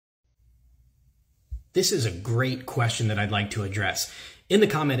This is a great question that I'd like to address. In the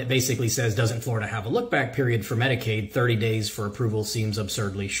comment, it basically says, doesn't Florida have a look-back period for Medicaid? 30 days for approval seems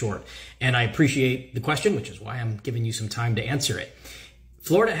absurdly short. And I appreciate the question, which is why I'm giving you some time to answer it.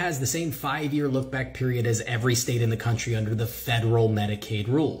 Florida has the same 5-year look-back period as every state in the country under the federal Medicaid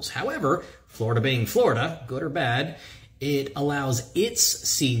rules. However, Florida being Florida, good or bad, it allows its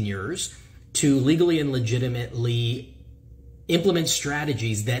seniors to legally and legitimately implement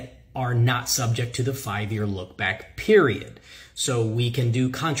strategies that are not subject to the 5-year look-back period. So we can do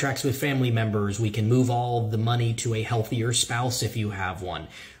contracts with family members. We can move all the money to a healthier spouse if you have one.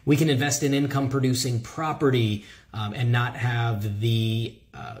 We can invest in income-producing property and not have the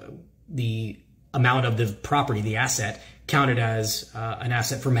amount of the property, the asset, counted as an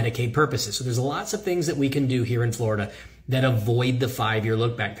asset for Medicaid purposes. So there's lots of things that we can do here in Florida that avoid the 5-year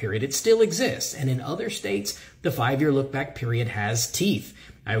look-back period. It still exists. And in other states, the 5-year look-back period has teeth.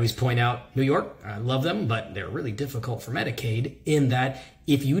 I always point out New York, I love them, but they're really difficult for Medicaid in that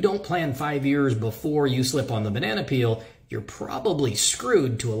if you don't plan 5 years before you slip on the banana peel, you're probably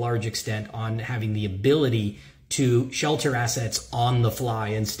screwed to a large extent on having the ability to shelter assets on the fly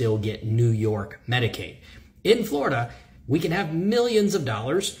and still get New York Medicaid. In Florida, we can have millions of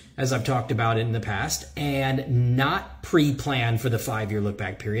dollars, as I've talked about in the past, and not pre-plan for the 5-year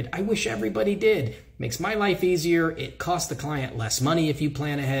look-back period. I wish everybody did. Makes my life easier. It costs the client less money if you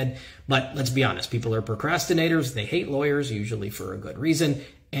plan ahead. But let's be honest, people are procrastinators. They hate lawyers, usually for a good reason,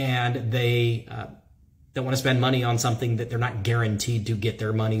 and they don't want to spend money on something that they're not guaranteed to get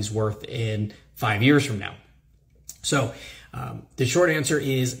their money's worth in 5 years from now. So the short answer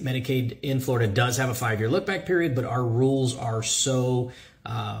is Medicaid in Florida does have a 5-year look-back period, but our rules are so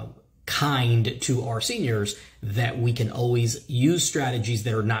kind to our seniors that we can always use strategies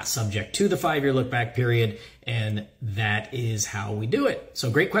that are not subject to the 5-year look-back period, and that is how we do it. So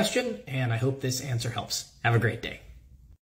great question, and I hope this answer helps. Have a great day.